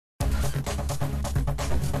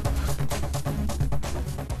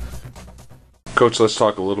Coach, let's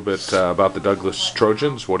talk a little bit about the Douglas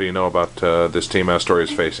Trojans. What do you know about this team Astoria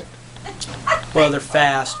is facing? Well, they're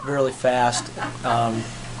fast, really fast.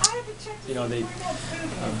 They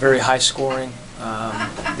very high scoring.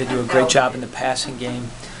 They do a great job in the passing game.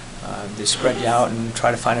 They spread you out and try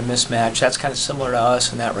to find a mismatch. That's kind of similar to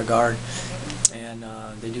us in that regard. And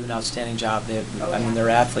they do an outstanding job. Their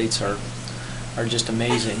athletes are just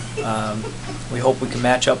amazing. We hope we can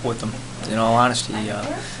match up with them. In all honesty,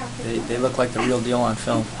 they look like the real deal on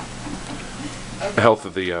film. The health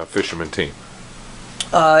of the Fisherman team.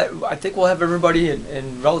 I think we'll have everybody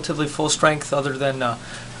in relatively full strength, other than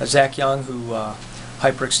Zach Young, who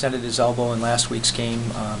hyperextended his elbow in last week's game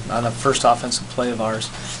on the first offensive play of ours.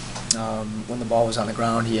 When the ball was on the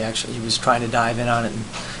ground, he was trying to dive in on it and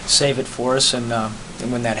save it for us, and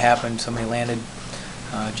when that happened, somebody landed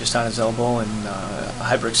just on his elbow and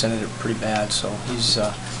hyperextended it pretty bad. So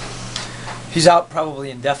he's out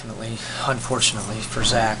probably indefinitely, unfortunately, for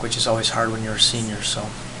Zach, which is always hard when you're a senior. So.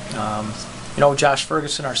 Josh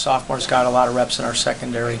Ferguson, our sophomore's got a lot of reps in our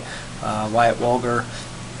secondary. Wyatt Wolger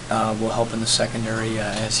will help in the secondary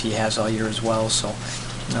as he has all year as well. So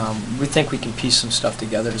we think we can piece some stuff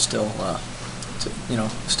together to still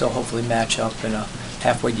hopefully match up in a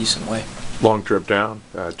halfway decent way. Long trip down.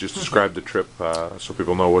 Just describe the trip so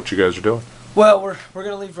people know what you guys are doing. Well, we're going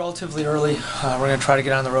to leave relatively early. We're going to try to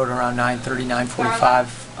get on the road around 9:30,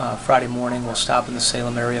 9:45 Friday morning. We'll stop in the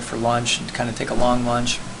Salem area for lunch and kind of take a long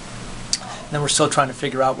lunch. And then we're still trying to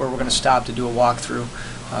figure out where we're going to stop to do a walkthrough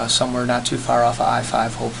somewhere not too far off of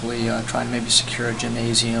I-5, hopefully, trying to maybe secure a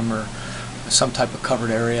gymnasium or some type of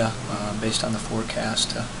covered area based on the forecast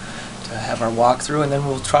to have our walkthrough. And then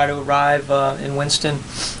we'll try to arrive in Winston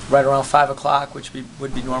right around 5 o'clock, which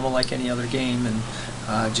would be normal like any other game, and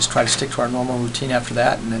just try to stick to our normal routine after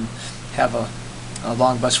that, and then have a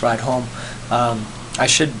long bus ride home. I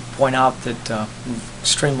should point out that I'm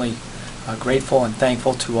extremely grateful and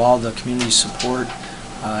thankful to all the community support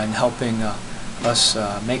in helping us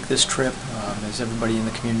make this trip. As everybody in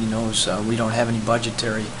the community knows, we don't have any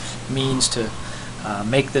budgetary means to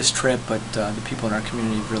make this trip, but the people in our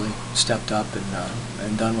community have really stepped up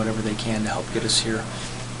and done whatever they can to help get us here.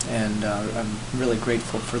 And I'm really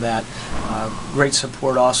grateful for that. Great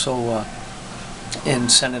support also in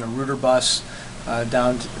sending a Rooter bus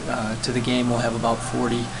down to the game. We'll have about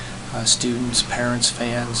 40 students, parents,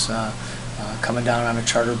 fans coming down on a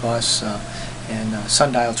charter bus, and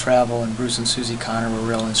Sundial Travel and Bruce and Susie Connor were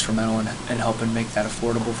real instrumental in helping make that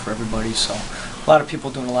affordable for everybody. So a lot of people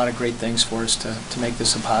doing a lot of great things for us to make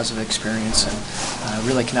this a positive experience, and I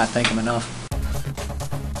really cannot thank them enough.